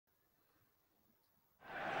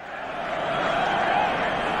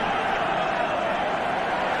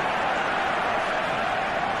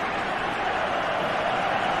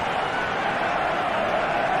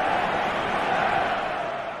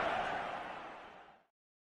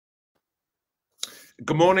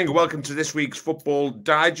Good morning. Welcome to this week's Football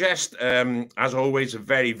Digest. As always, a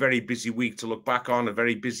very, very busy week to look back on, a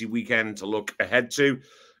very busy weekend to look ahead to.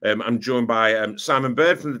 I'm joined by Simon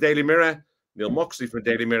Bird from the Daily Mirror, Neil Moxley from the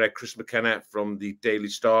Daily Mirror, Chris McKenna from the Daily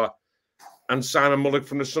Star, and Simon Mullock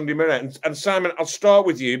from the Sunday Mirror. And Simon, I'll start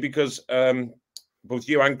with you because both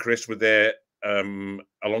you and Chris were there along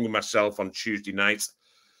with myself on Tuesday night.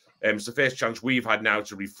 It's the first chance we've had now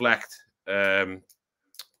to reflect on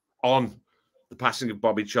the passing of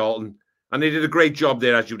Bobby Charlton. And they did a great job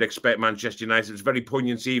there, as you would expect, Manchester United. It was a very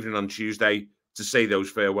poignant evening on Tuesday to say those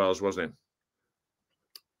farewells, wasn't it?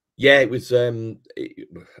 Yeah, it was,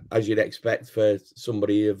 as you'd expect for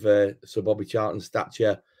somebody of Sir Bobby Charlton's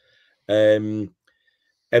stature.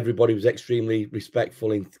 Everybody was extremely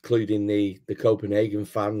respectful, including the Copenhagen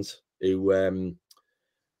fans who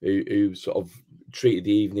sort of treated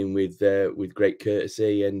the evening with great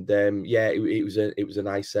courtesy, and yeah, it was a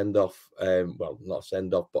nice send off. Well, not a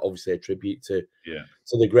send off, but obviously a tribute to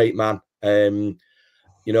the great man.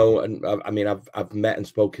 You know, and I mean, I've met and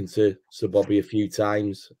spoken to Sir Bobby a few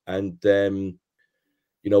times, and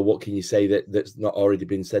you know, what can you say that's not already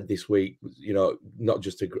been said this week? You know, not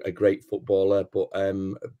just a great footballer, but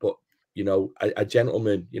you know, a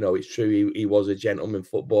gentleman. You know, it's true, he was a gentleman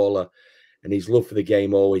footballer. And his love for the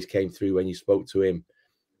game always came through when you spoke to him.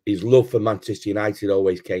 His love for Manchester United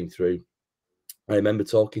always came through. I remember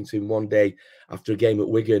talking to him one day after a game at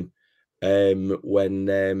Wigan, when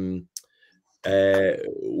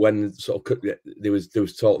sort of there was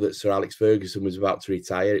talk that Sir Alex Ferguson was about to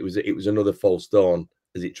retire. It was another false dawn,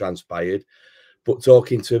 as it transpired. But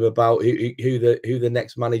talking to him about who the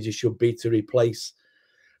next manager should be to replace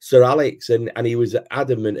Sir Alex, and he was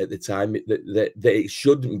adamant at the time that it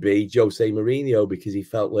shouldn't be Jose Mourinho, because he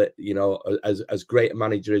felt that, you know, as great a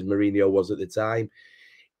manager as Mourinho was at the time,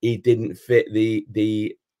 he didn't fit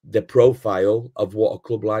the profile of what a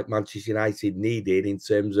club like Manchester United needed in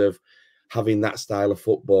terms of having that style of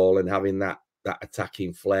football and having that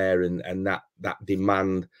attacking flair and that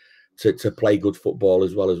demand to play good football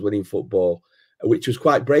as well as winning football, which was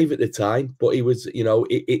quite brave at the time. But he was, you know,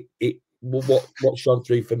 what shone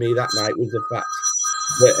through for me that night was the fact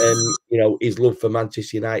that you know, his love for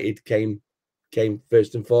Manchester United came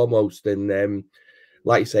first and foremost. And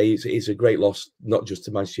like you say, it's a great loss, not just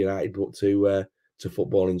to Manchester United, but to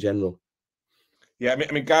football in general. Yeah, I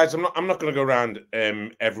mean, guys, I'm not going to go around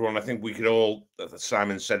everyone. I think we could all.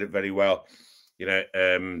 Simon said it very well. You know,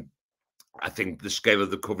 I think the scale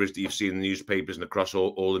of the coverage that you've seen in the newspapers and across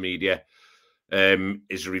all the media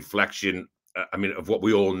is a reflection, I mean, of what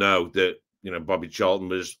we all know, that, you know, Bobby Charlton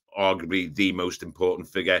was arguably the most important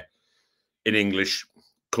figure in English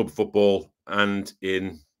club football and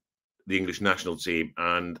in the English national team.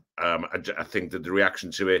 And I think that the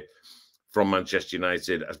reaction to it from Manchester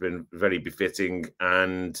United has been very befitting,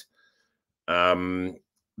 and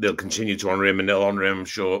they'll continue to honour him, and they'll honour him, I'm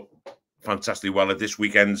sure, fantastically well at this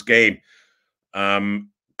weekend's game.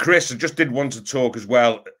 Chris, I just did want to talk as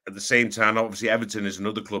well at the same time. Obviously, Everton is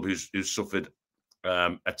another club who's suffered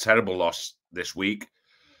a terrible loss this week.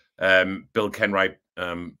 Bill Kenwright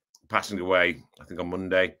passing away, I think, on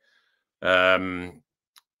Monday. And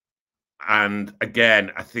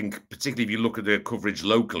again, I think particularly if you look at the coverage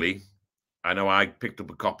locally, I know I picked up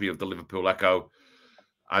a copy of the Liverpool Echo,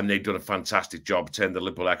 and they've done a fantastic job, turned the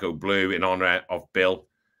Liverpool Echo blue in honour of Bill.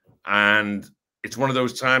 And it's one of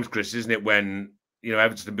those times, Chris, isn't it, when, you know,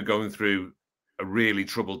 Everton have been going through a really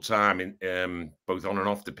troubled time in both on and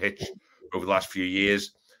off the pitch over the last few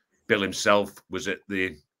years. Bill himself was at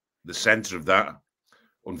the centre of that,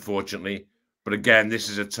 unfortunately. But again, this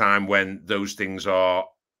is a time when those things are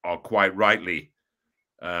quite rightly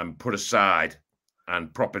put aside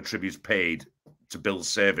and proper tributes paid to Bill's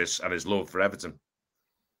service and his love for Everton.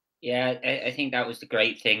 Yeah, I think that was the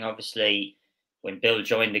great thing. Obviously, when Bill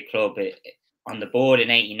joined the club on the board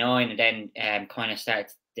in '89, and then kind of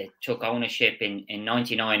took ownership in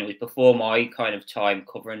 '99. It was before my kind of time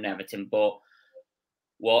covering Everton, but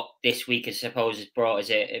what this week, I suppose, has brought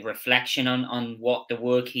is a reflection on what the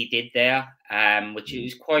work he did there, which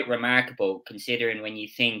is quite remarkable considering when you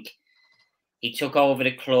think he took over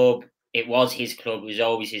the club. It was his club. It was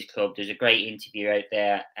always his club. There's a great interview out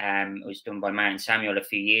there. It was done by Martin Samuel a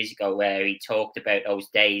few years ago, where he talked about those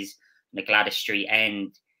days on the Gladys Street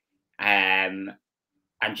end, and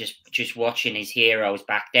just watching his heroes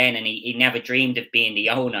back then. And he never dreamed of being the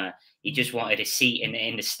owner. He just wanted a seat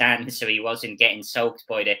in the stand, so he wasn't getting soaked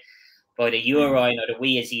by the urine or the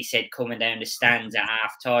wee, as he said, coming down the stands at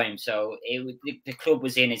half time. So the club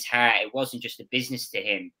was in his heart. It wasn't just a business to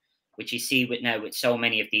him, which you see with so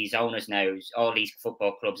many of these owners now. All these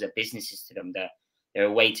football clubs are businesses to them. They're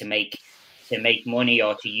a way to make make money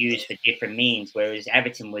or to use for different means, whereas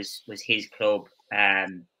Everton was his club.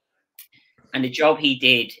 And the job he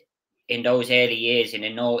did in those early years in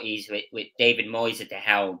the noughties with David Moyes at the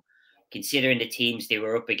helm, considering the teams they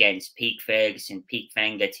were up against, peak Ferguson, peak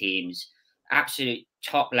Wenger teams, absolute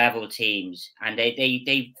top level teams, and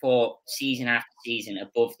they fought season after season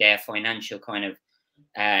above their financial kind of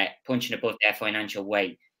punching above their financial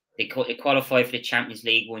weight. They qualified for the Champions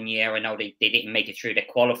League one year. I know they didn't make it through the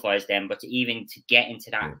qualifiers then, but to get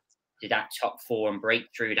into that top four and break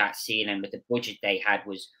through that ceiling with the budget they had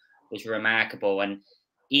was remarkable. And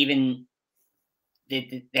even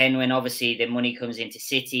then, when obviously the money comes into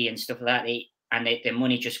City and stuff like that, the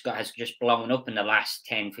money has just blown up in the last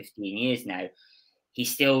 10, 15 years now. He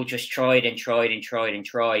still just tried and tried and tried and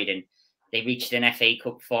tried, and they reached an FA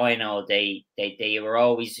Cup final. They were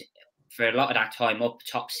always, for a lot of that time, up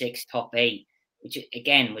top 6, top 8, which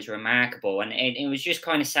again was remarkable. And it was just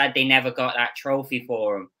kind of sad they never got that trophy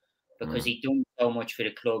for him, because he'd done so much for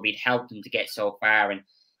the club. He'd helped them to get so far. And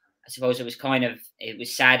I suppose it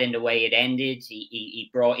was sad in the way it ended. He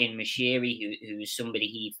brought in Moshiri, who was somebody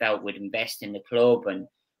he felt would invest in the club and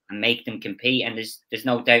make them compete. And there's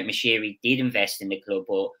no doubt Moshiri did invest in the club,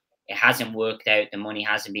 but it hasn't worked out. The money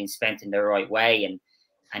hasn't been spent in the right way.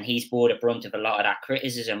 And he's bore the brunt of a lot of that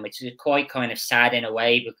criticism, which is quite kind of sad in a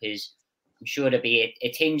way, because I'm sure there'll be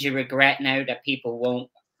a tinge of regret now that people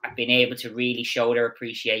won't have been able to really show their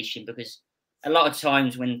appreciation, because a lot of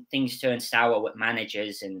times when things turn sour with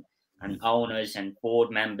managers and owners and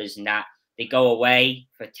board members and that, they go away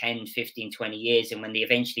for 10, 15, 20 years. And when they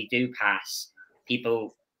eventually do pass,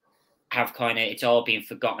 people have it's all been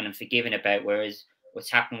forgotten and forgiven about. Whereas what's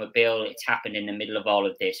happened with Bill, it's happened in the middle of all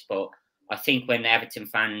of this. But I think when Everton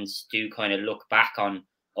fans do kind of look back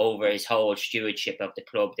over his whole stewardship of the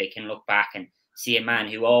club, they can look back and see a man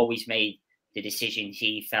who always made the decisions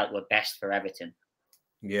he felt were best for Everton.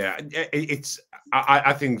 Yeah,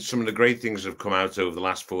 I think some of the great things that have come out over the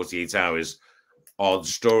last 48 hours are the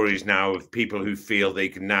stories now of people who feel they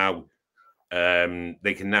can now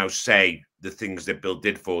say the things that Bill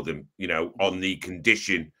did for them, on the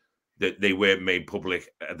condition that they weren't made public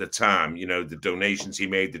at the time. The donations he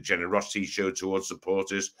made, the generosity he showed towards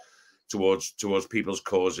supporters, towards people's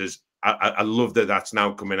causes. I love that that's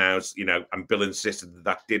now coming out, and Bill insisted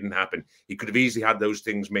that didn't happen. He could have easily had those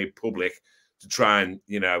things made public to try and,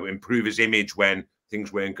 improve his image when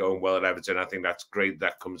things weren't going well at Everton. I think that's great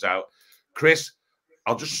that comes out. Chris,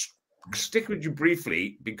 I'll just stick with you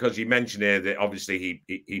briefly, because you mentioned here that obviously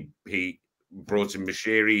he brought in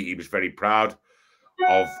Moshiri. He was very proud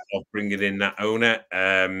of bringing in that owner.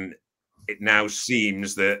 It now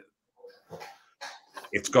seems that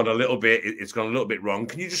it's gone a little bit wrong.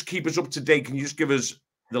 Can you just keep us up to date? Can you just give us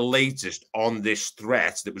the latest on this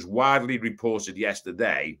threat that was widely reported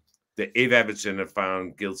yesterday, that if Everton are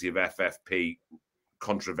found guilty of FFP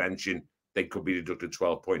contravention, they could be deducted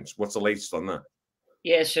 12 points? What's the latest on that?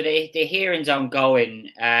 Yeah, so the hearing's ongoing.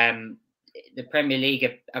 The Premier League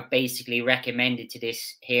have basically recommended to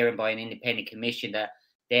this hearing by an independent commission that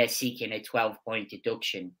they're seeking a 12-point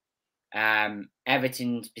deduction.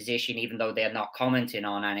 Everton's position, even though they're not commenting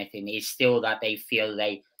on anything, is still that they feel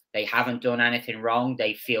they haven't done anything wrong.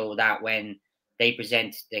 They feel that when they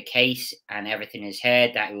present the case and everything is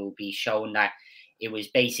heard, that it will be shown that it was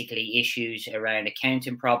basically issues around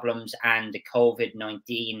accounting problems and the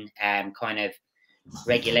COVID-19 kind of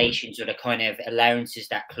regulations, or the kind of allowances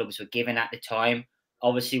that clubs were given at the time.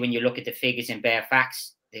 Obviously, when you look at the figures in bare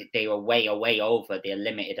facts, they were way over their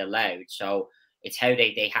limited allowed. So it's how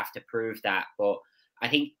they have to prove that. But I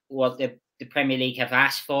think what the Premier League have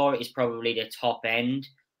asked for is probably the top end.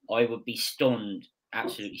 I would be stunned,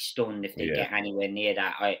 absolutely stunned, if they get anywhere near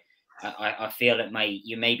that. I feel that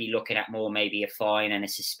you may be looking at more maybe a fine and a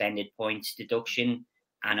suspended points deduction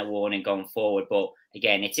and a warning going forward. But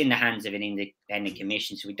again, it's in the hands of an independent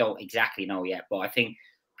commission, so we don't exactly know yet. But I think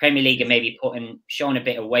Premier League are maybe showing a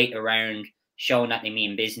bit of weight around, showing that they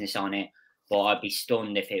mean business on it. But I'd be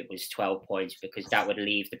stunned if it was 12 points, because that would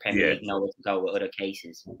leave the Premier League nowhere to go with other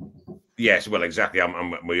cases. Yes, well, exactly.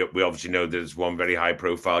 We obviously know there's one very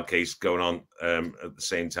high-profile case going on at the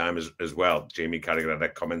same time as well. Jamie Carragher had a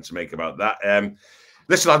comment to make about that.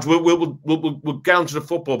 Listen, lads, we'll get on to the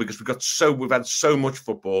football, because we've had so much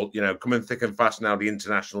football, coming thick and fast now. The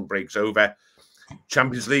international break's over.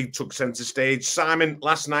 Champions League took centre stage. Simon,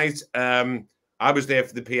 last night, I was there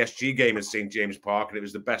for the PSG game at St. James Park, and it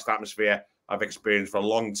was the best atmosphere I've experienced for a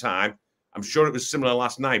long time. I'm sure it was similar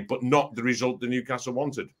last night, but not the result the Newcastle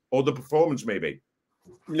wanted, or the performance maybe.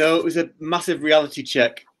 No, it was a massive reality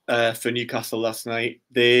check for Newcastle last night.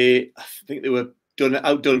 I think they were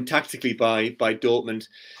outdone tactically by Dortmund.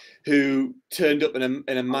 who turned up in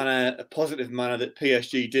a positive manner that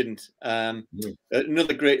PSG didn't.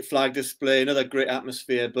 Another great flag display, another great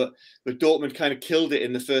atmosphere, but Dortmund kind of killed it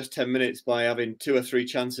in the first 10 minutes by having 2 or 3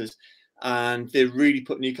 chances, and they really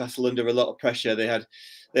put Newcastle under a lot of pressure. They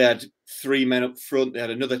had 3 men up front. They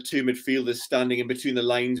had another 2 midfielders standing in between the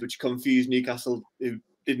lines, which confused Newcastle, who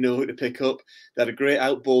didn't know who to pick up. They had a great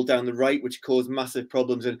out ball down the right, which caused massive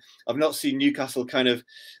problems. And I've not seen Newcastle kind of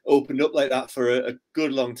opened up like that for a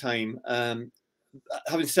good long time.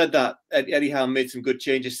 Having said that, Eddie Howe made some good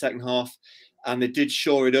changes second half, and they did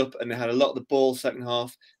shore it up, and they had a lot of the ball second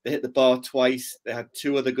half. They hit the bar twice. They had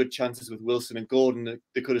 2 other good chances with Wilson and Gordon that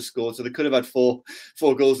they could have scored. So they could have had four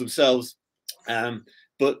goals themselves.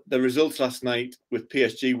 But the results last night with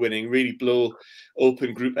PSG winning really blow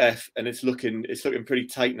open Group F, and it's looking pretty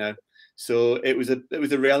tight now. So it was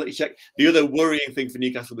a reality check. The other worrying thing for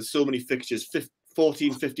Newcastle with so many fixtures,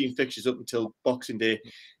 14, 15 fixtures up until Boxing Day,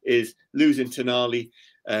 is losing Tonali.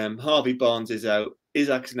 Harvey Barnes is out.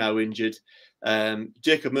 Isaac's now injured.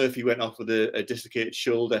 Jacob Murphy went off with a dislocated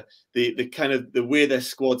shoulder. The way their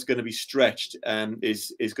squad's going to be stretched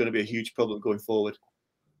is going to be a huge problem going forward.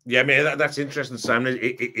 Yeah, I mean, that's interesting, Simon.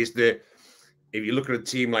 If you look at a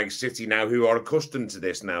team like City now, who are accustomed to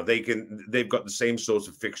this now, they've got the same sort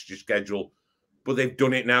of fixture schedule, but they've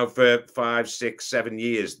done it now for 5, 6, 7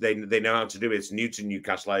 years. They know how to do it. It's new to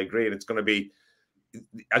Newcastle, I agree, and it's going to be,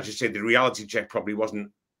 as you said, the reality check probably wasn't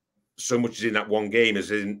so much as in that one game as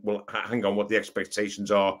in, well, hang on, what the expectations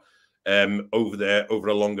are over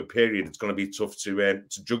a longer period. It's going to be tough to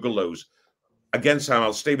juggle those. Again, Sam,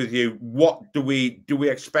 I'll stay with you. What do we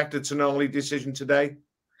expect a Tonali decision today?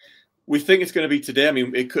 We think it's going to be today. I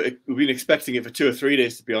mean, we've been expecting it for 2 or 3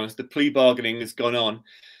 days, to be honest. The plea bargaining has gone on,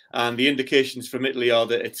 and the indications from Italy are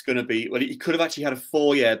that it's going to be, well, he could have actually had a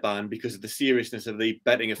 4-year ban because of the seriousness of the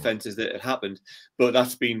betting offences that had happened, but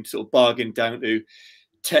that's been sort of bargained down to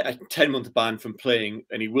a 10-month ban from playing,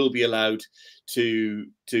 and he will be allowed to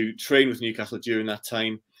train with Newcastle during that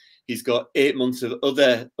time. He's got 8 months of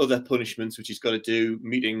other punishments, which he's got to do,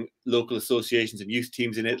 meeting local associations and youth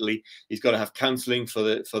teams in Italy. He's got to have counselling for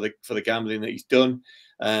the gambling that he's done,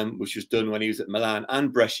 which was done when he was at Milan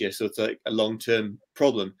and Brescia. So it's like a long-term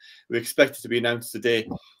problem. We expect it to be announced today.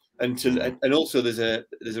 And also there's a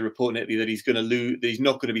report in Italy that he's going to lose, that he's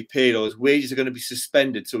not going to be paid, or his wages are going to be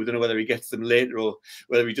suspended. So we don't know whether he gets them later or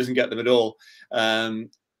whether he doesn't get them at all.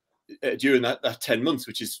 During that 10 months,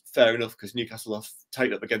 which is fair enough because Newcastle are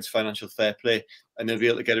tight up against financial fair play, and they'll be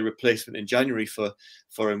able to get a replacement in January for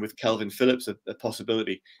him with Calvin Phillips, a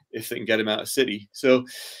possibility if they can get him out of City. So,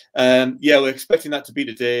 yeah, we're expecting that to be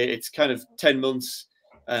today. It's kind of 10 months.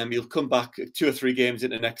 He'll come back 2 or 3 games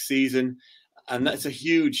into next season, and that's a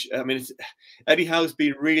huge. I mean, Eddie Howe's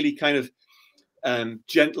been really kind of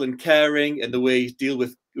gentle and caring in the way he's dealt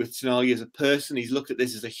with Tonali as a person. He's looked at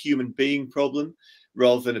this as a human being problem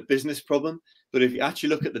rather than a business problem. But if you actually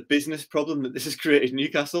look at the business problem that this has created in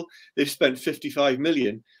Newcastle, they've spent 55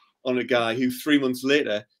 million on a guy who 3 months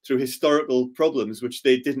later, through historical problems, which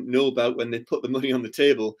they didn't know about when they put the money on the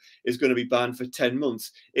table, is going to be banned for 10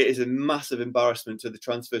 months. It is a massive embarrassment to the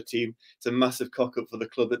transfer team. It's a massive cock-up for the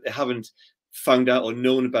club that they haven't found out or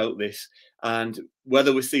known about this. And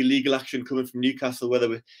whether we see legal action coming from Newcastle,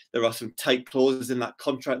 whether there are some tight clauses in that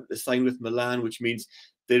contract that they signed with Milan, which means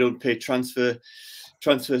they don't pay transfer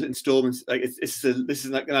installments. Like this is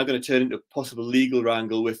now going to turn into a possible legal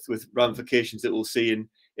wrangle with ramifications that we'll see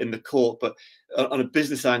in the court. But on a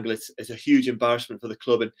business angle, it's a huge embarrassment for the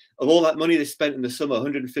club. And of all that money they spent in the summer,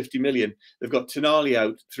 150 million, they've got Tonali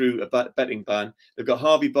out through a betting ban. They've got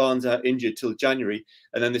Harvey Barnes out injured till January,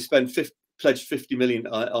 and then they pledged 50 million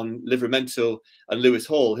on Livramento and Lewis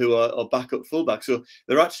Hall, who are backup fullbacks. So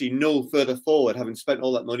they're actually no further forward, having spent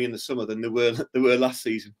all that money in the summer, than they were last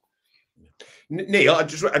season. Neil, I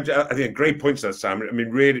think great points there, Sam. I mean,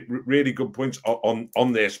 really, really good points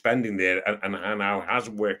on their spending there, and how it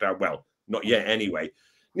hasn't worked out well. Not yet, anyway.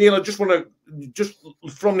 Neil, I just want to, just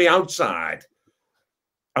from the outside,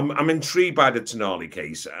 I'm intrigued by the Tonali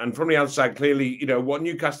case, and from the outside, clearly, you know what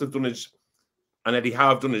Newcastle have done is, and Eddie Howe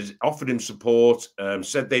have done is offered him support.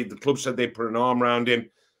 The club said they put an arm around him.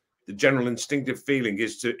 The general instinctive feeling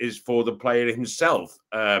is for the player himself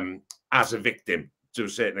as a victim, to a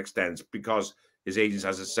certain extent, because his agent,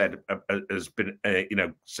 as I said, has been,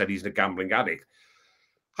 said he's a gambling addict.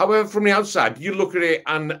 However, from the outside, you look at it,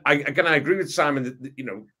 and I agree with Simon that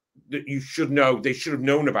that you should know, they should have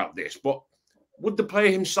known about this. But would the player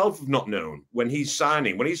himself have not known when he signed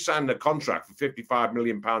a contract for £55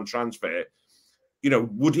 million transfer?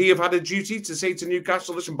 Would he have had a duty to say to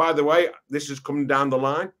Newcastle, listen, by the way, this is coming down the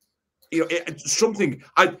line? Something.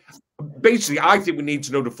 basically, I think we need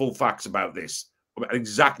to know the full facts about this, about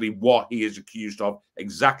exactly what he is accused of,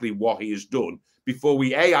 exactly what he has done, before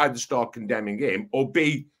we A, either start condemning him, or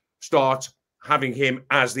B, start having him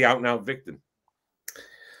as the out-and-out victim.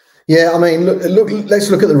 Yeah, I mean, look.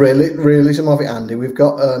 Let's look at the realism of it, Andy. We've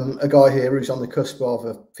got a guy here who's on the cusp of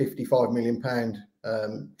a £55 million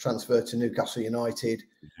transfer to Newcastle United.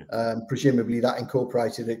 Presumably, that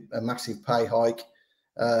incorporated a massive pay hike,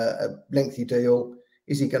 a lengthy deal.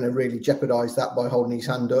 Is he going to really jeopardise that by holding his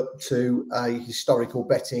hand up to a historical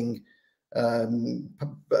betting that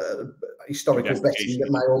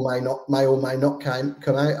may or may not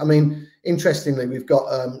come out? I mean, interestingly, we've got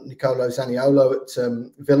Nicolo Zaniolo at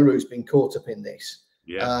Villa, who's been caught up in this.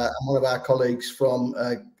 Yeah. And one of our colleagues from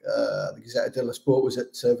the Gazzetta dello Sport was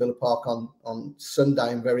at Villa Park on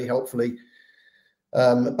Sunday and very helpfully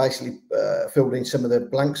basically filled in some of the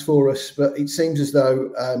blanks for us. But it seems as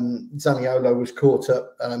though Zaniolo was caught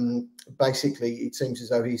up. Basically, it seems as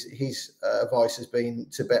though his advice has been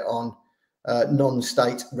to bet on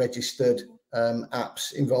non-state registered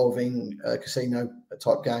apps involving casino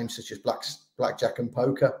type games such as blackjack and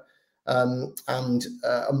poker. And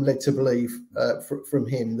I'm led to believe from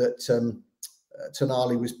him that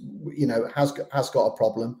Tonali was, has got a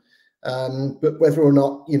problem. But whether or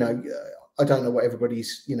not, I don't know what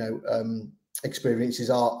everybody's, experiences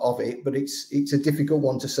are of it, but it's a difficult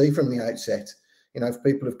one to see from the outset. If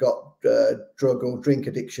people have got drug or drink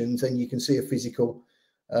addictions, then you can see a physical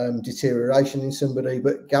deterioration in somebody.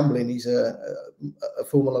 But gambling is a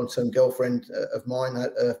former long-term girlfriend of mine.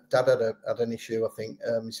 Dad had an issue, I think,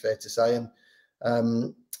 it's fair to say, and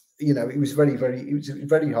it was a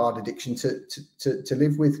very hard addiction to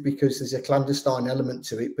live with, because there's a clandestine element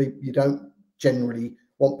to it. You don't generally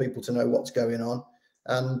want people to know what's going on,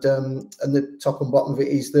 and the top and bottom of it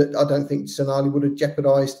is that I don't think Tonali would have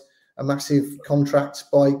jeopardised a massive contract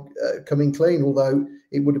by coming clean, although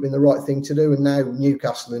it would have been the right thing to do. And now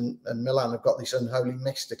Newcastle and Milan have got this unholy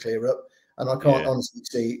mess to clear up, and I can't honestly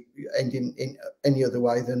see it ending in any other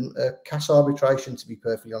way than cash arbitration, to be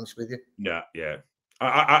perfectly honest with you. Yeah.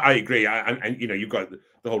 I agree. And you've got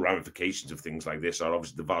the whole ramifications of things like this are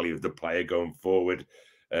obviously the value of the player going forward,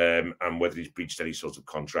 and whether he's breached any sort of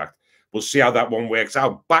contract. We'll see how that one works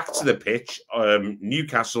out. Back to the pitch.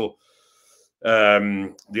 Newcastle,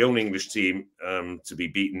 the only English team to be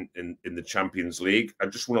beaten in the Champions League. I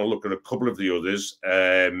just want to look at a couple of the others.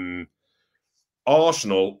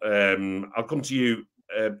 Arsenal, I'll come to you,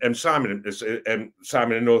 Simon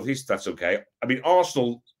in North East, that's okay. I mean,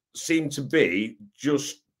 Arsenal seem to be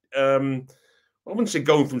just, I wouldn't say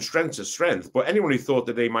going from strength to strength, but anyone who thought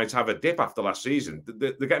that they might have a dip after last season,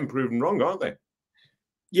 they're getting proven wrong, aren't they?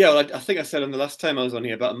 Yeah, well, I think I said on the last time I was on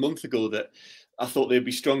here about a month ago that I thought they'd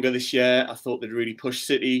be stronger this year. I thought they'd really push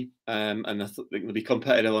City, and I thought they'd be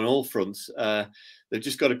competitive on all fronts. They've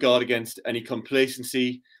just got to guard against any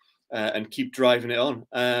complacency and keep driving it on.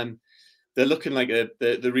 They're looking like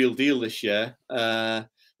the real deal this year.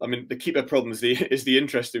 I mean, the keeper problem is the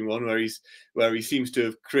interesting one, where he seems to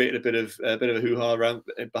have created a bit of a hoo-ha around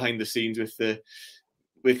behind the scenes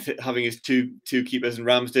with having his two keepers and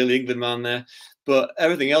Ramsdale, the England man, there. But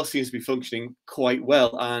everything else seems to be functioning quite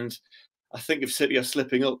well. And I think if City are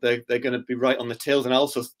slipping up, they're going to be right on the tails. And I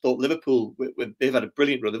also thought Liverpool, they've had a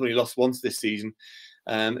brilliant run. They've only lost once this season,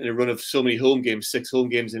 in a run of so many home games, 6 home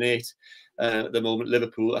games in 8 at the moment.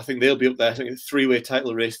 Liverpool, I think they'll be up there. I think it's a 3-way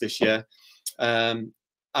title race this year.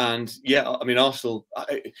 And yeah, I mean, Arsenal,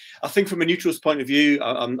 I think from a neutral's point of view,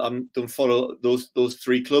 I don't follow those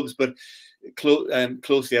 3 clubs, but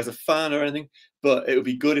closely as a fan or anything. But it would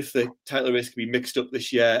be good if the title race could be mixed up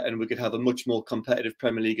this year, and we could have a much more competitive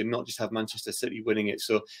Premier League and not just have Manchester City winning it.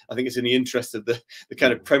 So I think it's in the interest of the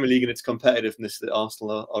kind of Premier League and its competitiveness that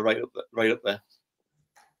Arsenal are right up there.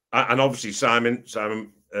 And obviously, Simon,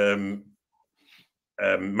 the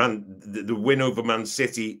win over Man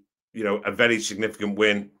City, a very significant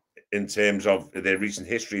win in terms of their recent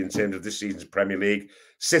history, in terms of this season's Premier League.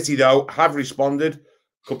 City, though, have responded.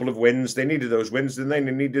 Couple of wins. They needed those wins, didn't they?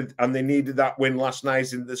 They needed that win last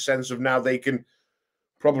night, in the sense of now they can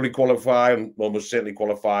probably qualify, and almost certainly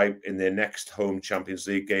qualify in their next home Champions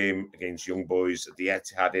League game against Young Boys at the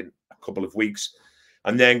Etihad in a couple of weeks,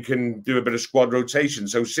 and then can do a bit of squad rotation.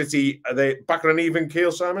 So City, are they back on an even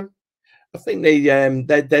keel, Simon? I think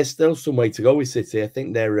there's still some way to go with City. I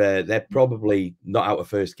think they're probably not out of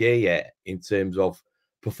first gear yet in terms of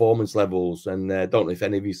performance levels. And I don't know if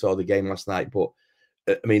any of you saw the game last night, but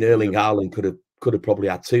I mean, Erling Haaland could have probably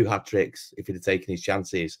had 2 hat-tricks if he'd have taken his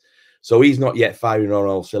chances. So he's not yet firing on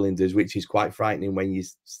all cylinders, which is quite frightening when you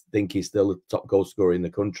think he's still the top goal scorer in the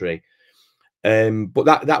country.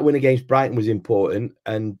 But that win against Brighton was important,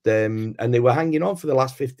 and they were hanging on for the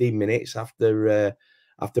last 15 minutes after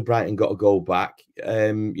Brighton got a goal back.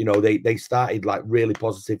 You know, they started like really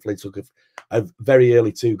positively, took a very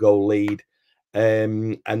early 2-goal lead,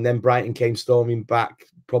 and then Brighton came storming back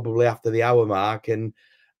probably after the hour mark, and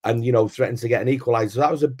you know, threatened to get an equaliser. So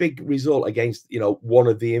that was a big result against, you know, one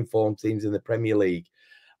of the informed teams in the Premier League,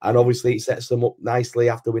 and obviously it sets them up nicely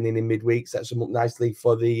after winning in midweek. Sets them up nicely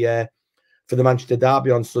for the Manchester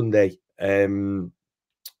derby on Sunday,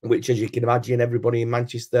 which, as you can imagine, everybody in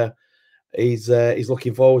Manchester is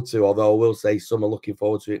looking forward to. Although I will say some are looking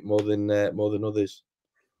forward to it more than others.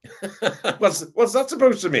 What's that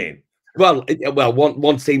supposed to mean? Well,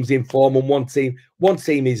 one team's in form, and one team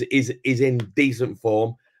is in decent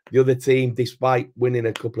form. The other team, despite winning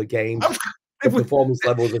a couple of games, the performance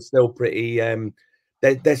levels are still pretty.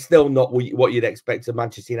 They're still not what you'd expect of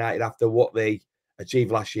Manchester United after what they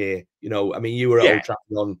achieved last year. You know, I mean, you were at Old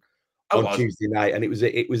Trafford on Tuesday night, and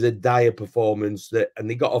it was a dire performance and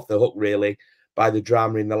they got off the hook really by the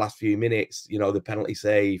drama in the last few minutes. You know, the penalty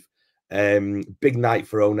save, big night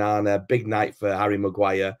for Onana, big night for Harry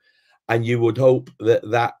Maguire, and you would hope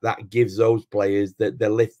that gives those players the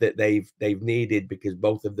lift that they've needed, because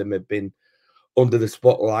both of them have been under the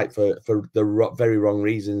spotlight for the very wrong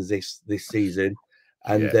reasons this season.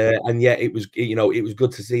 And yet it was, you know, it was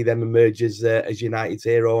good to see them emerge as United's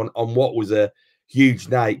hero on what was a huge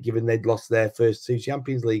night, given they'd lost their first 2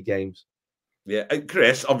 Champions League games. Yeah, and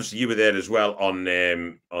Chris, obviously you were there as well on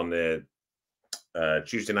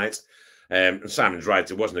Tuesday nights. Simon's right;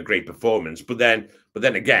 it wasn't a great performance, but then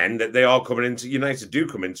again, that they are coming into United do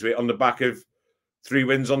come into it on the back of 3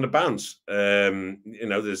 wins on the bounce. You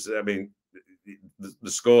know, the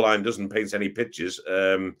scoreline doesn't paint any pictures.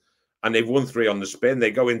 And they've won 3 on the spin. They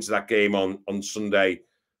go into that game on Sunday,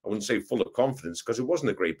 I wouldn't say full of confidence, because it wasn't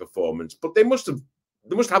a great performance, but they must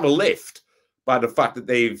have a lift by the fact that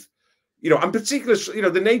they've, you know, and particularly, you know,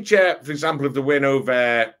 the nature, for example, of the win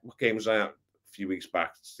over, what game was that a few weeks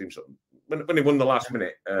back? It seems when they won the last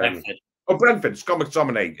minute. Brentford, Scott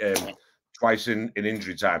McTominay twice in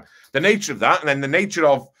injury time. The nature of that, and then the nature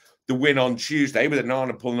of the win on Tuesday with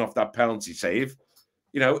Onana pulling off that penalty save,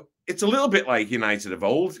 you know, it's a little bit like United of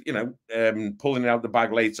old, you know, pulling it out the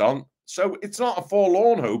bag late on. So it's not a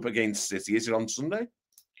forlorn hope against City, is it, on Sunday?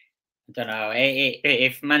 I don't know.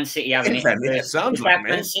 If Man City haven't it sounds like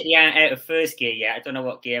Man City aren't out of first gear yet, I don't know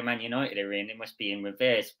what gear Man United are in. It must be in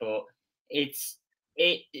reverse. But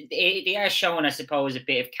they are showing, I suppose, a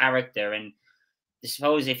bit of character. And I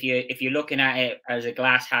suppose if you're looking at it as a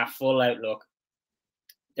glass half full outlook,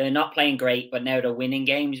 they're not playing great, but now they're winning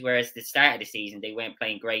games. Whereas at the start of the season, they weren't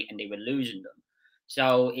playing great and they were losing them.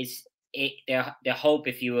 So the hope,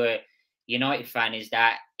 if you were a United fan, is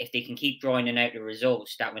that if they can keep grinding out the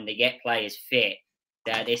results, that when they get players fit,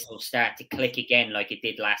 that this will start to click again like it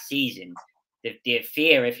did last season. The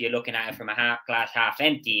fear, if you're looking at it from a glass half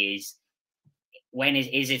empty, is when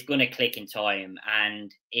is it going to click in time?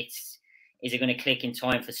 And is it going to click in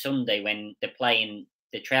time for Sunday when they're playing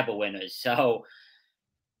the treble winners? So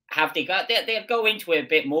have they got? They'll go into it a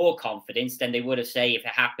bit more confidence than they would have, say,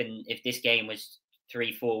 if this game was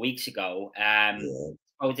 3-4 weeks ago.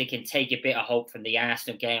 Oh, they can take a bit of hope from the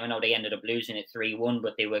Arsenal game. I know they ended up losing it 3-1,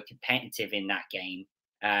 but they were competitive in that game.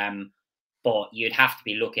 But you'd have to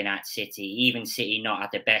be looking at City, even City not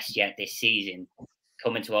at the best yet this season,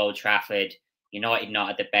 coming to Old Trafford. United not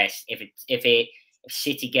at the best. If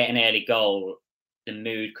City get an early goal, the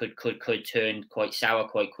mood could turn quite sour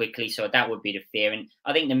quite quickly. So that would be the fear. And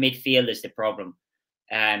I think the midfield is the problem.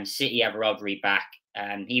 City have Rodri back.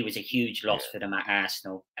 He was a huge loss for them at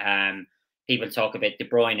Arsenal. People talk about De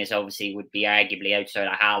Bruyne would be arguably outside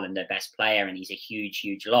of Haaland their best player, and he's a huge,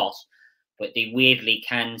 huge loss. But they weirdly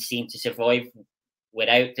can seem to survive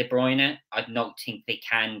without De Bruyne. I don't think they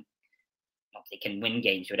can. They can win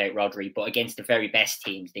games without Rodri, but against the very best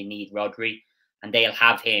teams, they need Rodri. And they'll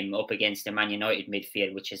have him up against the Man United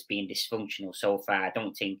midfield, which has been dysfunctional so far. I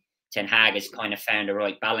don't think Ten Hag has kind of found the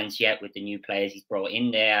right balance yet with the new players he's brought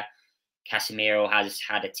in there. Casemiro has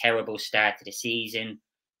had a terrible start to the season.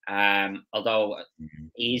 Although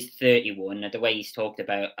he's 31, the way he's talked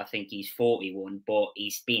about, I think he's 41, but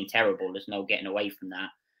he's been terrible. There's no getting away from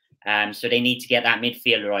that. So they need to get that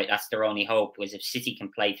midfield right. That's their only hope, was if City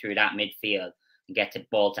can play through that midfield and get the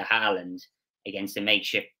ball to Haaland against the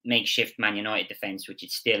makeshift Man United defence, which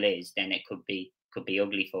it still is, then it could be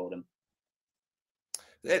ugly for them.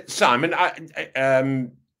 Simon,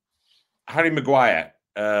 Harry Maguire.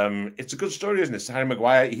 It's a good story, isn't it? Harry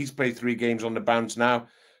Maguire, he's played 3 games on the bounce now.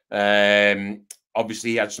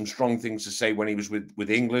 Obviously, he had some strong things to say when he was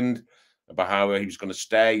with England. about how he was going to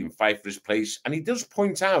stay and fight for his place. And he does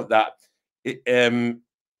point out that the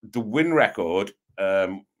win record,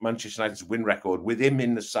 Manchester United's win record with him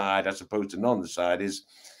in the side as opposed to not on the side is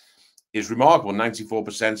remarkable.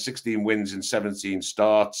 94%, 16 wins in 17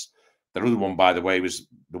 starts. The other one, by the way, was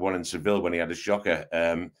the one in Seville when he had a shocker.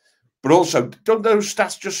 But also, don't those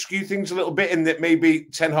stats just skew things a little bit in that maybe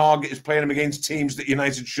Ten Hag is playing him against teams that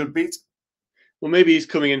United should beat? Well, maybe he's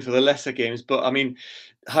coming in for the lesser games, but I mean,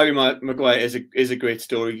 Harry Maguire is a great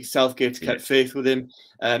story. Southgate's kept faith with him,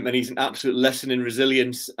 and he's an absolute lesson in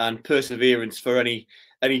resilience and perseverance for any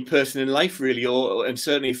person in life, really, and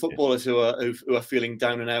certainly footballers who are feeling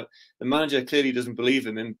down and out. The manager clearly doesn't believe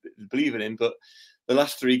in him, but the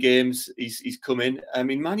last 3 games he's come in. I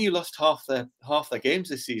mean, Man U lost half their games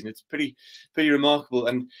this season. It's pretty remarkable.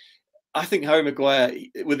 And I think Harry Maguire,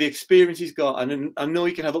 with the experience he's got, and I know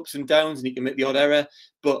he can have ups and downs and he can make the odd error,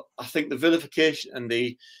 but I think the vilification and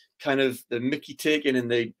the kind of the Mickey taking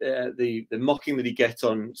and the mocking that he gets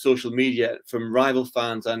on social media from rival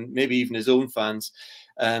fans and maybe even his own fans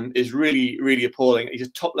is really, really appalling. He's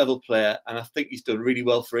a top level player, and I think he's done really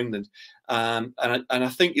well for England. And I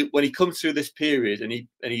think when he comes through this period and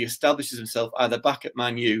he establishes himself either back at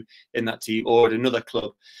Man U in that team or at another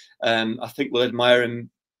club, I think we'll admire him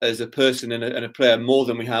as a person and a player more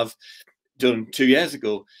than we have done 2 years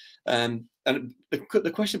ago. And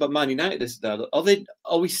the question about Man United is now: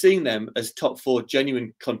 are we seeing them as top 4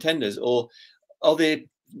 genuine contenders, or are they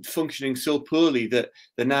functioning so poorly that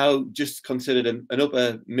they're now just considered an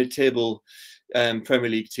upper mid-table Premier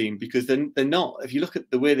League team? Because they're not. If you look at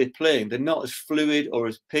the way they're playing, they're not as fluid or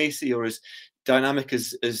as pacey or as dynamic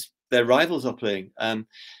as their rivals are playing. And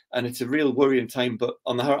it's a real worrying time. But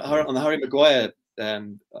on the Harry Maguire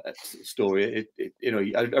story,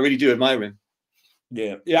 I really do admire him.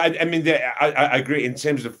 Yeah. I mean, I agree in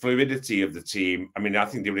terms of the fluidity of the team. I mean, I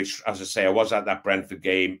think they were, as I say, I was at that Brentford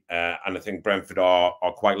game, and I think Brentford are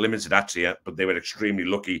quite limited actually, but they were extremely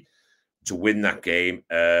lucky to win that game.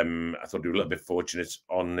 I thought they were a little bit fortunate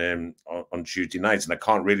on Tuesday nights, and I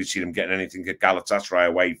can't really see them getting anything at Galatasaray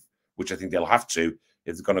away, which I think they'll have to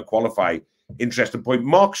if they're going to qualify. Interesting point,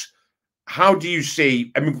 Mox. How do you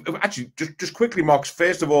see? I mean, actually, just quickly, Mox.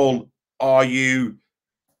 First of all, are you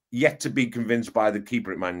yet to be convinced by the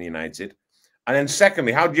keeper at Man United? And then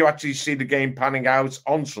secondly, how do you actually see the game panning out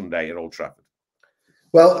on Sunday at Old Trafford?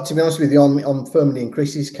 Well, to be honest with you, I'm firmly in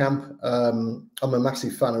Chris's camp. I'm a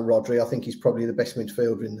massive fan of Rodri. I think he's probably the best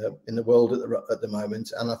midfielder in the world at the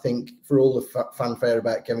moment. And I think for all the fanfare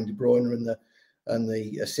about Kevin De Bruyne and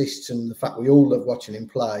the assists and the fact we all love watching him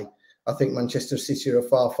play, I think Manchester City are a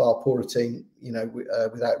far, far poorer team,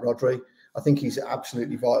 without Rodri. I think he's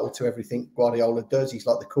absolutely vital to everything Guardiola does. He's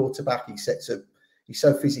like the quarterback. He sets up. He's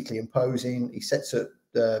so physically imposing. He sets up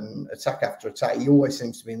attack after attack. He always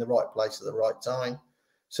seems to be in the right place at the right time.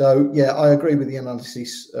 So yeah, I agree with the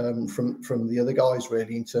analysis from the other guys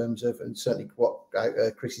really in terms of, and certainly what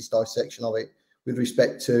Chris's dissection of it with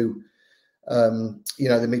respect to the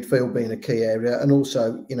midfield being a key area, and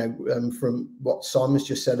also from what Simon's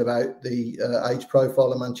just said about the age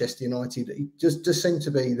profile of Manchester United, it just seemed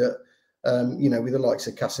to be that. With the likes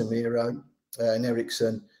of Casemiro and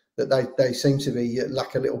Eriksen, that they seem to be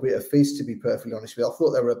lack a little bit of fizz, to be perfectly honest with you. I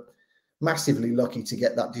thought they were massively lucky to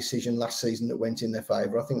get that decision last season that went in their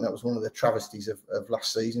favour. I think that was one of the travesties of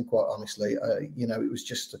last season, quite honestly. It was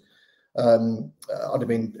just, I'd have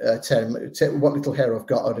been tearing what little hair I've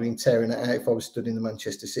got, I'd have been tearing it out if I was stood in the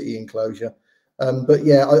Manchester City enclosure. But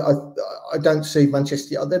yeah, I don't see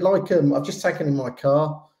Manchester. They're like, I've just taken in my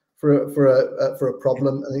car for a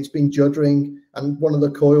problem, and it's been juddering, and one of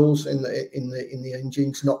the coils in the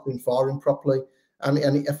engine's not been firing properly, and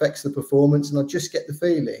it affects the performance. And I just get the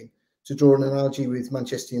feeling, to draw an analogy with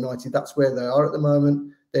Manchester United, that's where they are at the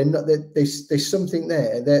moment. There's something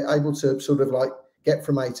there. They're able to sort of like get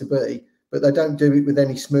from A to B, but they don't do it with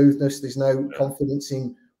any smoothness. There's no confidence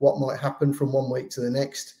in what might happen from one week to the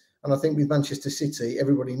next. And I think with Manchester City,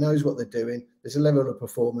 everybody knows what they're doing. There's a level of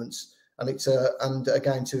performance. And and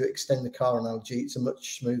again, to extend the car analogy, it's a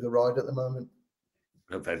much smoother ride at the moment.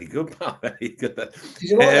 Very good, very good.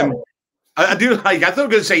 I do like. I thought I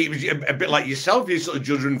was going to say it was a bit like yourself. You're sort of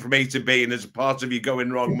judging from A to B, and there's a part of you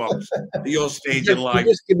going wrong, Mox. At your stage in life,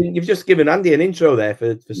 you've just given Andy an intro there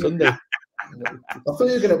for Sunday. I thought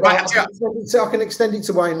you were going to. So I can extend it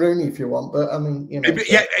to Wayne Rooney if you want, but I mean,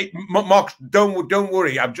 Yeah, Mox, don't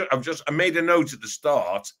worry. I made a note at the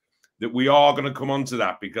start that we are going to come on to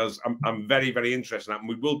that, because I'm very, very interested in that. And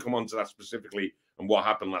we will come on to that specifically and what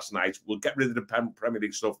happened last night. We'll get rid of the Premier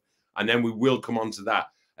League stuff, and then we will come on to that.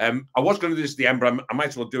 I was going to do this at the end, but I might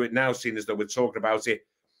as well do it now, seeing as though we're talking about it.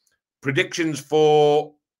 Predictions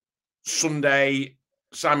for Sunday.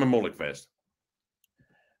 Simon Mullock first.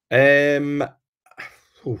 I'm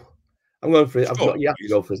going for it. You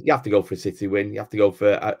have to go for a City win. You have to go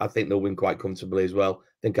for. I think they'll win quite comfortably as well.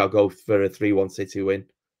 I think I'll go for a 3-1 City win.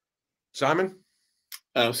 Simon,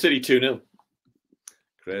 City 2-0.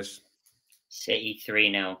 Chris, City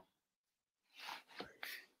 3-0.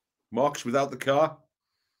 Mox without the car.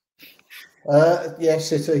 Yeah,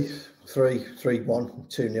 City 3-1,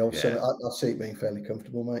 2-0. Yeah. So I see it being fairly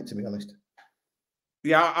comfortable, mate. To be honest.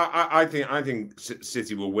 Yeah, I think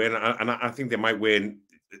City will win, and I think they might win.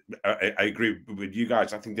 I agree with you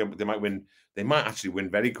guys. I think they might win. They might actually win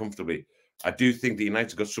very comfortably. I do think the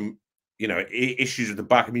United got some, issues at the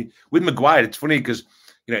back. I mean, with Maguire, it's funny because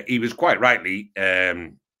he was quite rightly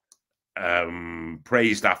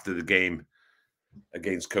praised after the game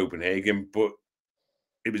against Copenhagen, but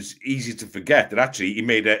it was easy to forget that actually he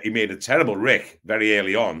made a terrible rick very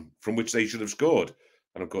early on from which they should have scored,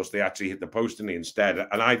 and of course they actually hit the post instead.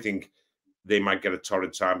 And I think they might get a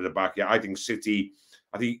torrid time at the back. Yeah, I think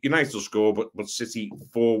United will score, but City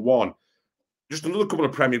 4-1. Just another couple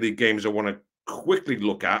of Premier League games I want to quickly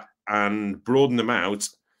look at and broaden them out.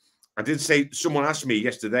 I did say, someone asked me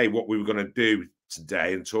yesterday what we were going to do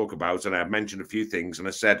today and talk about, and I mentioned a few things, and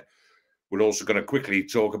I said we're also going to quickly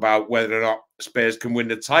talk about whether or not Spurs can win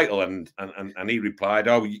the title, and he replied,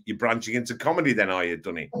 "Oh, you're branching into comedy then, are you,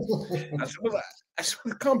 Dunny?" I said, well,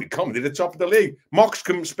 it can't be comedy. The top of the league. Mox,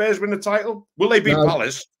 can Spurs win the title? Will they beat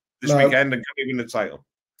Palace this weekend, and can they win the title?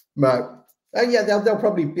 No. Yeah, they'll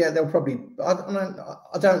probably. Yeah, they'll probably. I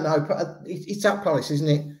don't know. It's at Palace, isn't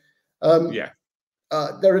it? Yeah.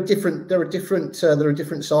 They're a different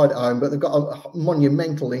side at home, but they've got a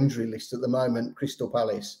monumental injury list at the moment. Crystal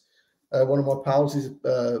Palace. One of my pals is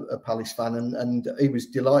a Palace fan, and he was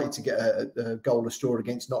delighted to get a goalless draw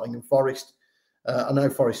against Nottingham Forest. I know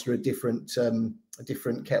Forest are a different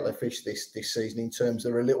kettle of fish this season in terms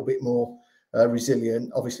they're a little bit more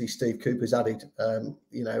resilient. Obviously, Steve Cooper's added a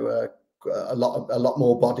lot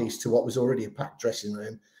more bodies to what was already a packed dressing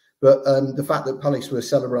room. But the fact that Palace were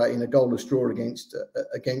celebrating a goalless draw against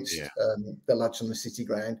the lads on the City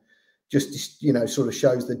ground just sort of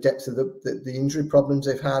shows the depth of the injury problems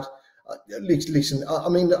they've had. Listen, I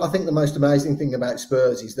mean, I think the most amazing thing about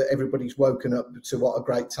Spurs is that everybody's woken up to what a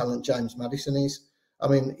great talent James Maddison is. I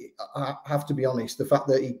mean, I have to be honest, the fact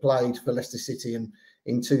that he played for Leicester City and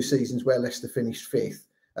in 2 seasons where Leicester finished 5th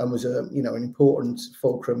and was an important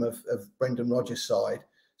fulcrum of Brendan Rodgers' side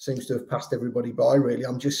seems to have passed everybody by, really.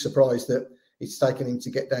 I'm just surprised that it's taken him to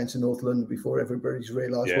get down to North London before everybody's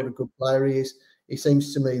realised what a good player he is. It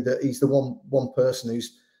seems to me that he's the one person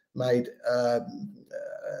who's made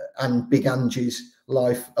and Big Angie's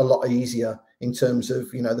life a lot easier in terms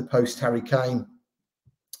of the post Harry Kane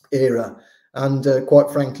era, and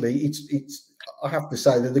quite frankly, it's I have to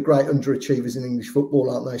say they're the great underachievers in English football,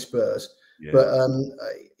 aren't they, Spurs? Yeah. But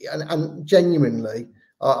and genuinely,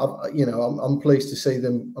 I'm pleased to see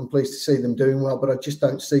them. I'm pleased to see them doing well, but I just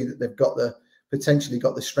don't see that they've got potentially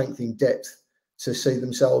got the strength in depth to see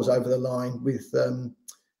themselves over the line with.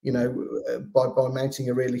 By mounting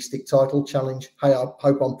a realistic title challenge. Hey, I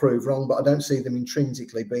hope I'm proved wrong, but I don't see them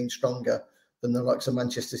intrinsically being stronger than the likes of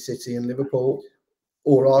Manchester City and Liverpool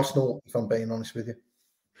or Arsenal, if I'm being honest with you.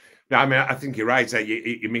 No, I mean, I think you're right.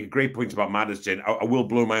 You make a great point about Maddison. I will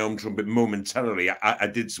blow my own trumpet momentarily. I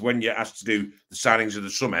did, when you asked to do the signings of the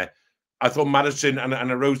summer, I thought Maddison, and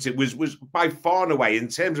I wrote it, was by far and away, in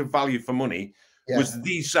terms of value for money, was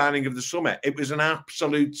the signing of the summer. It was an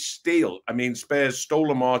absolute steal. I mean, Spurs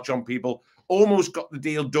stole a march on people, almost got the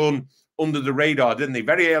deal done under the radar, didn't they?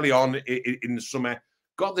 Very early on in the summer,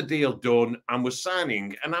 got the deal done and was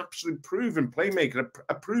signing an absolute proven playmaker,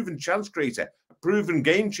 a proven chance creator, a proven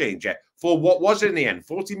game changer for what was in the end,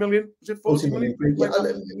 40 million? Was it 40 million?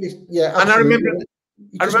 Yeah, and I remember at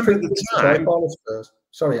the time.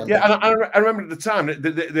 Sorry, Andy. Yeah, and I remember at the time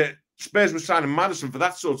the Spurs were signing Maddison for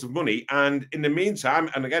that sort of money, and in the meantime,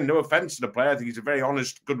 and again, no offence to the player, I think he's a very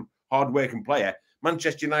honest, good, hard-working player.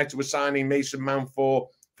 Manchester United were signing Mason Mount for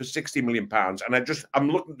 £60 million, and I'm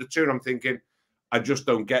looking at the two and I'm thinking, I just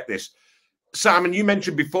don't get this. Simon, you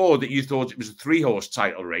mentioned before that you thought it was a 3-horse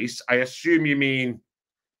title race. I assume you mean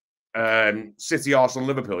City, Arsenal,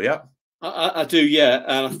 Liverpool, yeah? I do, yeah,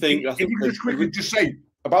 and I think if you could just quickly just say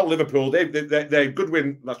about Liverpool, they good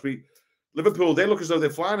win last week. Liverpool, they look as though they're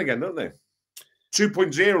flying again, don't they?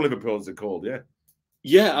 2.0 Liverpool, as they're called, yeah.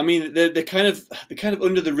 Yeah, I mean they're kind of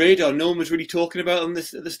under the radar. No one was really talking about them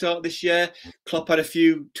at the start of this year. Klopp had a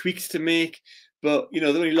few tweaks to make, but they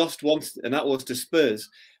only lost once, and that was to Spurs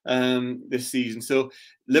this season. So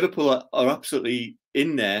Liverpool are absolutely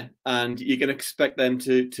in there, and you're going to expect them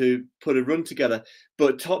to put a run together.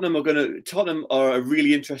 But Tottenham are a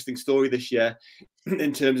really interesting story this year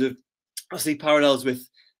in terms of, I see parallels with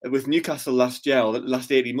Newcastle last year, or the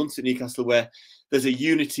last 18 months at Newcastle, where there's a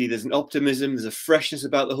unity, there's an optimism, there's a freshness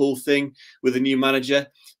about the whole thing with a new manager.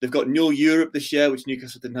 They've got no Europe this year, which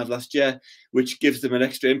Newcastle didn't have last year, which gives them an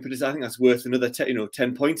extra impetus. I think that's worth another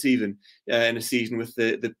 10 points even in a season with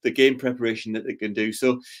the game preparation that they can do.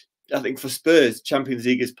 So I think for Spurs, Champions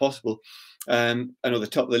League is possible. I know they're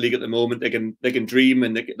top of the league at the moment. They can dream,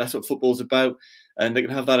 and that's what football's about, and they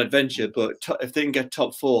can have that adventure. But if they can get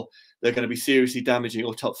top 4, they're going to be seriously damaging,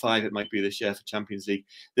 or top 5 it might be this year for Champions League.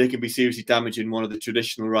 They can be seriously damaging one of the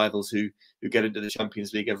traditional rivals who get into the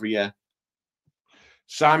Champions League every year.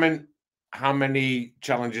 Simon, how many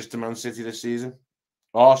challenges to Man City this season?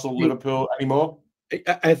 Arsenal, Liverpool, any more?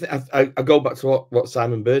 I go back to what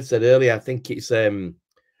Simon Bird said earlier. I think it's a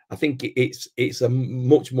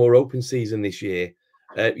much more open season this year.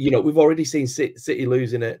 We've already seen City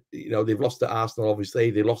losing it. They've lost at Arsenal, obviously.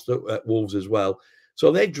 They lost at Wolves as well. So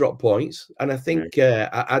they dropped points. And I think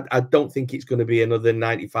I don't think it's going to be another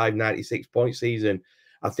 95, 96 point season.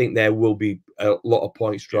 I think there will be a lot of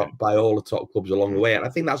points dropped by all the top clubs along the way. And I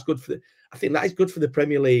think that's good that is good for the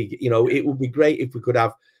Premier League. It would be great if we could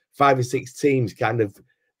have 5 or 6 teams kind of,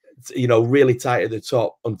 really tight at the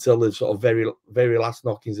top until the sort of very, very last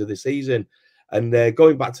knockings of the season. And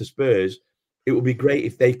going back to Spurs, it would be great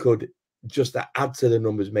if they could just add to the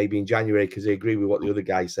numbers maybe in January, because I agree with what the other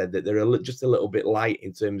guy said, that they're just a little bit light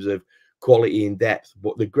in terms of quality and depth.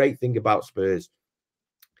 But the great thing about Spurs,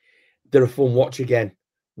 they're a fun watch again,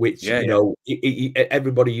 which,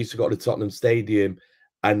 everybody used to go to Tottenham Stadium,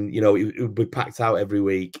 and it would be packed out every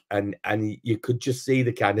week, and you could just see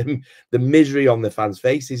the kind of the misery on the fans'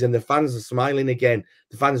 faces, and the fans are smiling again.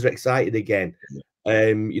 The fans are excited again.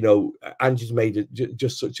 Angie's made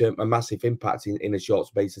just such a massive impact in a short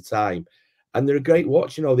space of time, and they're a great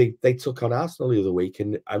watch. They took on Arsenal the other week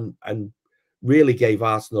and really gave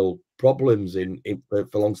Arsenal problems for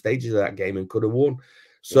long stages of that game, and could have won.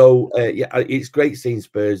 So it's great seeing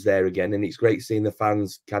Spurs there again, and it's great seeing the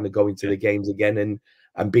fans kind of going to the games again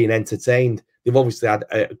and being entertained. They've obviously had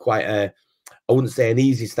quite a, I wouldn't say an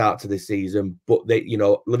easy start to the season, but they,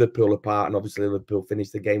 Liverpool apart, and obviously Liverpool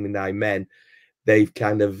finished the game with 9 men. They've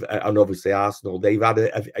kind of, and obviously Arsenal, they've had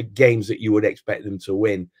a games that you would expect them to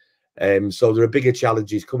win. So there are bigger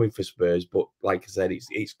challenges coming for Spurs, but like I said,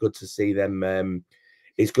 it's good to see them.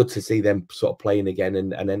 It's good to see them sort of playing again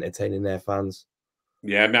and entertaining their fans.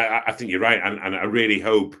 Yeah, I think you're right, and I really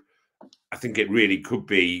hope. I think it really could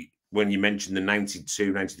be, when you mentioned the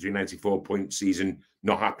 92, 93, 94 point season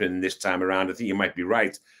not happening this time around. I think you might be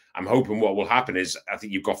right. I'm hoping what will happen is, I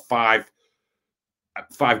think you've got five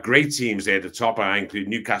great teams there at the top. I include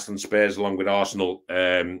Newcastle and Spurs, along with Arsenal,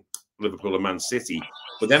 Liverpool and Man City.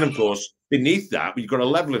 But then, of course, beneath that, we've got a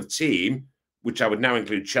level of team, which I would now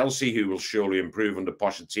include Chelsea, who will surely improve under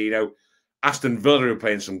Pochettino. Aston Villa are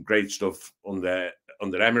playing some great stuff under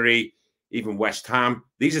Emery, even West Ham.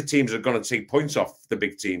 These are teams that are going to take points off the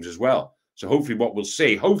big teams as well. So hopefully what we'll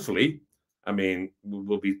see, I mean,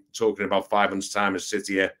 we'll be talking about 5 months' time as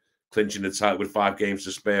City are clinching the title with 5 games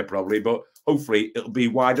to spare probably, but hopefully it'll be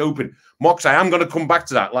wide open. Mox, I am going to come back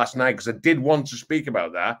to that last night because I did want to speak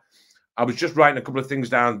about that. I was just writing a couple of things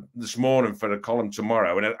down this morning for a column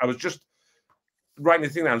tomorrow, and I was just writing a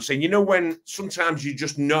thing down saying, when sometimes you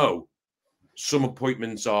just know some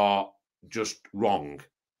appointments are just wrong.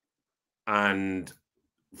 And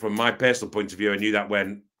from my personal point of view, I knew that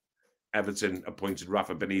when Everton appointed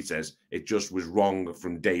Rafa Benitez, it just was wrong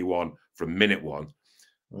from day one, from minute one.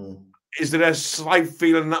 Is there a slight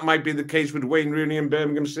feeling that might be the case with Wayne Rooney and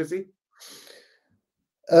Birmingham City?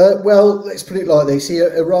 Well, let's put it like this. He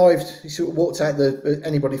arrived, he sort of walked out.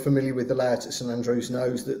 Anybody familiar with the layouts at St Andrews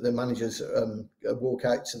knows that the managers walk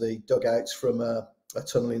out to the dugouts from a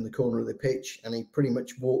tunnel in the corner of the pitch, and he pretty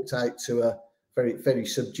much walked out to a very, very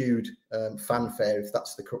subdued fanfare, if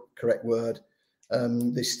that's the correct word.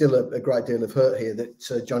 There's still a great deal of hurt here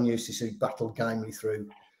that John Eustace, who battled gamely through,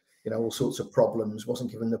 all sorts of problems,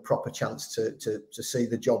 wasn't given the proper chance to see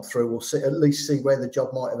the job through, or at least see where the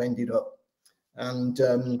job might have ended up. And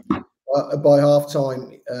by half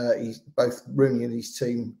time, both Rooney and his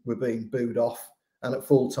team were being booed off, and at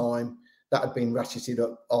full time, that had been ratcheted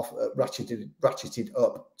up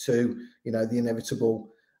to the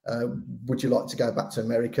inevitable. Would you like to go back to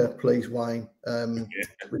America, please, Wayne?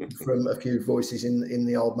 From a few voices in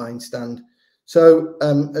the old main stand. So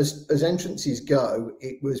as entrances go,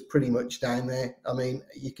 it was pretty much down there. I mean,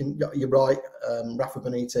 you're right. Rafa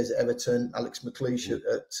Benitez at Everton, Alex McLeish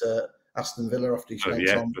at Aston Villa after he spent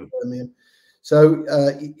time with Birmingham. So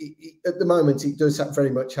at the moment, it does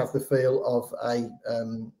very much have the feel of a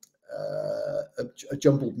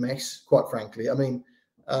jumbled mess, quite frankly. I mean,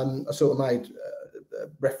 I sort of made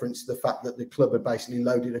reference to the fact that the club had basically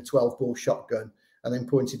loaded a 12-ball shotgun and then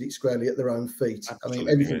pointed it squarely at their own feet. Absolutely, I mean,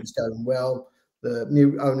 everything was going well. The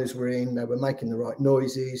new owners were in; they were making the right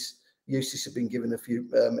noises. Eustace had been given a few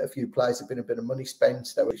players had been a bit of money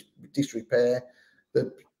spent. There was disrepair.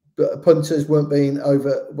 The punters weren't being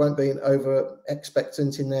over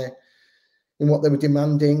expectant in what they were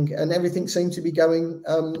demanding, and everything seemed to be going,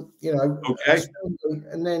 okay.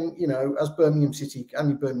 And then, as Birmingham City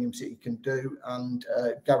can do, and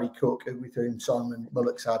Gary Cook, with whom Simon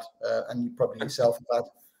Mullock's had, and you probably yourself have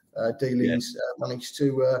had dealings, managed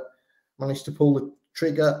to pull the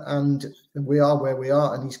trigger, and we are where we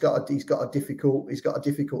are. And he's got a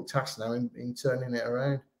difficult task now in turning it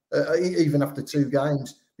around, even after 2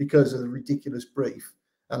 games, because of the ridiculous brief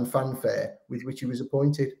and fanfare with which he was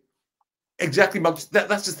appointed. Exactly, Max.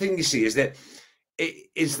 That's the thing, you see, is that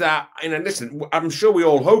and listen, I'm sure we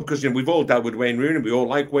all hope, because we've all dealt with Wayne Rooney, we all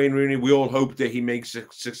like Wayne Rooney, we all hope that he makes a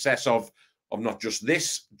success of not just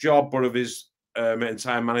this job, but of his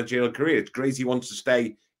entire managerial career. It's great he wants to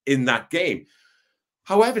stay in that game.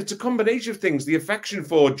 However, it's a combination of things: the affection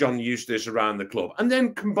for John Eustace around the club, and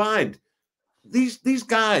then combined, these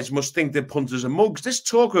guys must think they're punters and mugs. This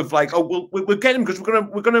talk of like, oh, we'll get him because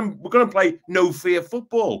we're gonna play no fear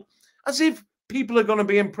football. As if people are going to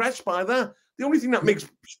be impressed by that. The only thing that makes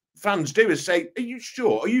fans do is say, "Are you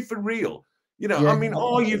sure? Are you for real?" I mean,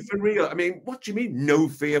 are you for real? I mean, what do you mean, no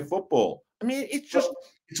fear football? I mean, it's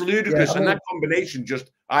ludicrous, and that combination just,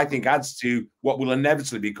 I think, adds to what will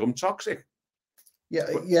inevitably become toxic.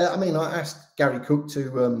 Yeah. I mean, I asked Gary Cook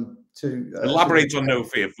to elaborate on no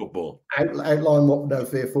fear football. Outline what no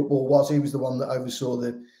fear football was. He was the one that oversaw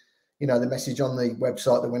the message on the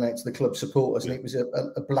website that went out to the club supporters, and it was a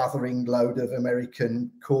blathering load of American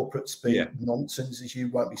corporate speak nonsense, as you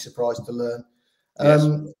won't be surprised to learn.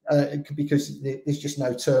 Because there's just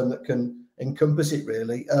no term that can encompass it,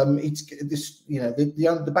 really. It's this,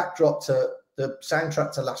 the backdrop to the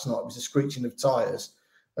soundtrack to last night was a screeching of tyres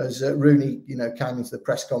as Rooney, came into the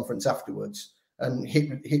press conference afterwards and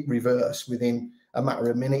hit reverse within a matter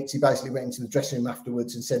of minutes. He basically went into the dressing room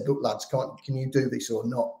afterwards and said, "Look, lads, can you do this or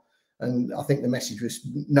not?" And I think the message was,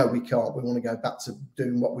 no, we can't. We want to go back to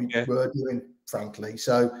doing what we were doing, frankly.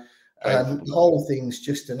 So the whole thing's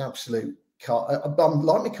just an absolute car. I'm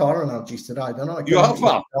like my car analogies today, don't I? You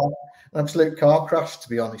are, an absolute car crash, to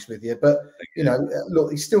be honest with you. But,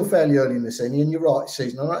 look, it's still fairly early in the season. And you're right,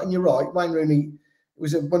 and you're right. Wayne Rooney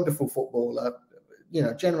was a wonderful footballer,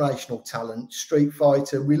 generational talent, street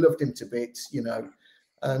fighter. We loved him to bits,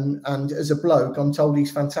 And as a bloke, I'm told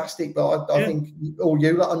he's fantastic, but I think all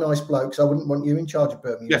you lot are nice blokes. I wouldn't want you in charge of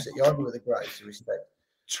Birmingham City. I'd with the greatest respect.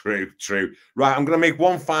 True. Right, I'm going to make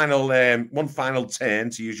one final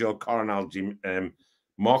turn, to use your car analogy,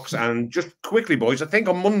 Mox, and just quickly, boys. I think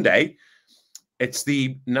on Monday it's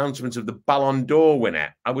the announcement of the Ballon d'Or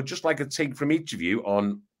winner. I would just like a take from each of you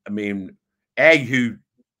on, A, who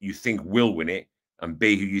you think will win it, and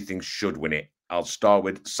B, who you think should win it. I'll start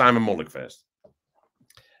with Simon Mullock first.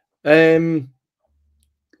 Messi's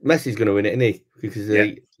going to win it, isn't he? Because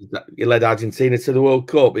he led Argentina to the World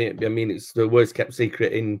Cup. I mean, it's the worst kept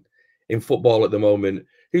secret in football at the moment.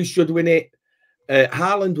 Who should win it?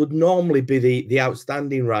 Haaland would normally be the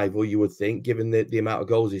outstanding rival, you would think, given the amount of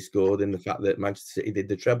goals he scored and the fact that Manchester City did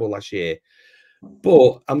the treble last year.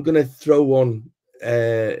 But I'm going to throw one,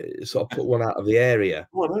 sort of put one out of the area.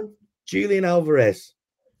 Julian Alvarez.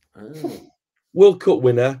 Oh. World Cup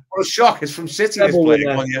winner. What a shock. It's from City. This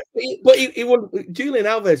player. But he won. Julian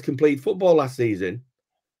Alvarez completed football last season.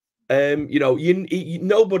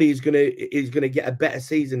 Nobody is gonna get a better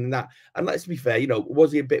season than that. And let's be fair,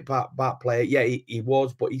 was he a bit part player? Yeah, he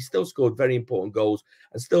was, but he still scored very important goals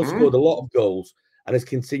and still scored a lot of goals and has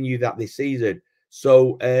continued that this season.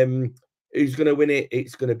 So who's going to win it?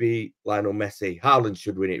 It's going to be Lionel Messi. Haaland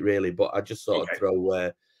should win it, really, but I just sort of throw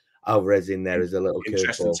Alvarez in there as a little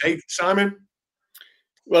interesting take. Simon?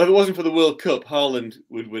 Well, if it wasn't for the World Cup, Haaland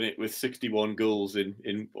would win it with 61 goals in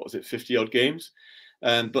 50-odd games.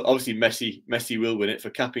 But obviously Messi will win it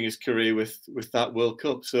for capping his career with that World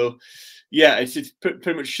Cup. So, yeah, it's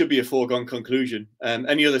pretty much should be a foregone conclusion.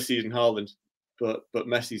 Any other season, Haaland, but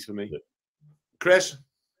Messi's for me. Chris?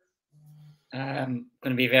 Going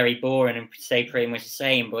to be very boring and say pretty much the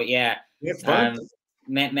same, but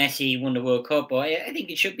Messi won the World Cup, but I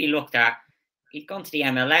think it should be looked at. He's gone to the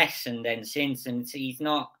MLS and then since, and he's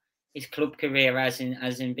not, his club career as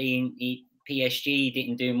in being PSG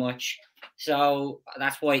didn't do much. So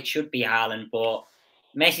that's why it should be Haaland. But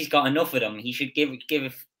Messi's got enough of them. He should give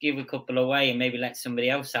a couple away and maybe let somebody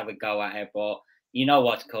else have a go at it. But you know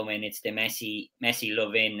what's coming. It's the Messi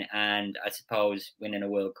loving, and I suppose winning a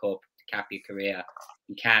World Cup to cap your career.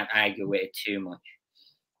 You can't argue with it too much.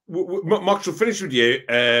 Mox, will finish with you.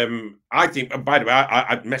 I think, by the way,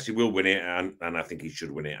 Messi will win it, and I think he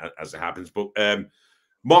should win it as it happens. But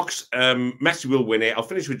Mox, Messi will win it. I'll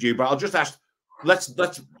finish with you, but I'll just ask. Let's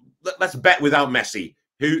bet without Messi.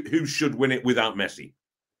 Who should win it without Messi?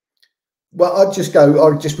 Well, I'd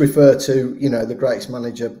just refer to, you know, the greatest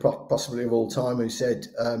manager possibly of all time, who said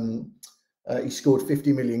he scored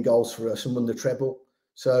 50 million goals for us and won the treble.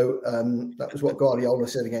 So that was what Guardiola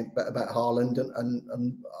said about Haaland,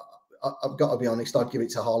 and I've got to be honest, I'd give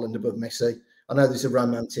it to Haaland above Messi. I know there's a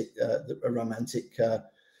romantic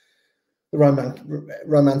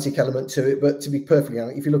element to it, but to be perfectly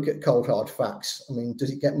honest, if you look at cold hard facts, I mean,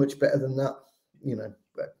 does it get much better than that? You know.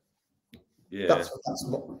 Yeah, that's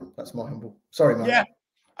my humble. Sorry, man. Yeah,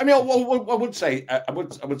 I mean, I would say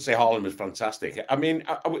Haaland was fantastic. I mean,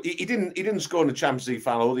 he didn't score in the Champions League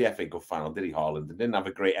final or the FA Cup final, did he, Haaland? And didn't have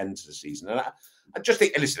a great end to the season. And I just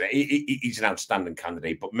think, listen, he's an outstanding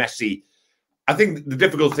candidate. But Messi, I think the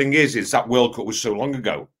difficult thing is that World Cup was so long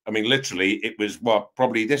ago. I mean, literally, it was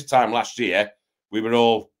probably this time last year we were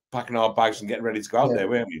all packing our bags and getting ready to go out there,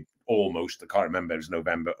 weren't we? Almost. I can't remember. It was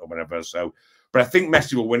November or whatever. So, but I think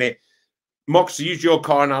Messi will win it. Mox, to use your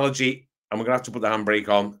car analogy, and we're going to have to put the handbrake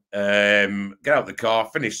on, get out the car,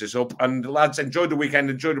 finish this up. And lads, enjoy the weekend,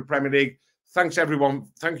 enjoy the Premier League. Thanks, everyone.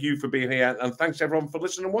 Thank you for being here. And thanks, everyone, for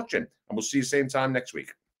listening and watching. And we'll see you same time next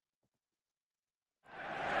week.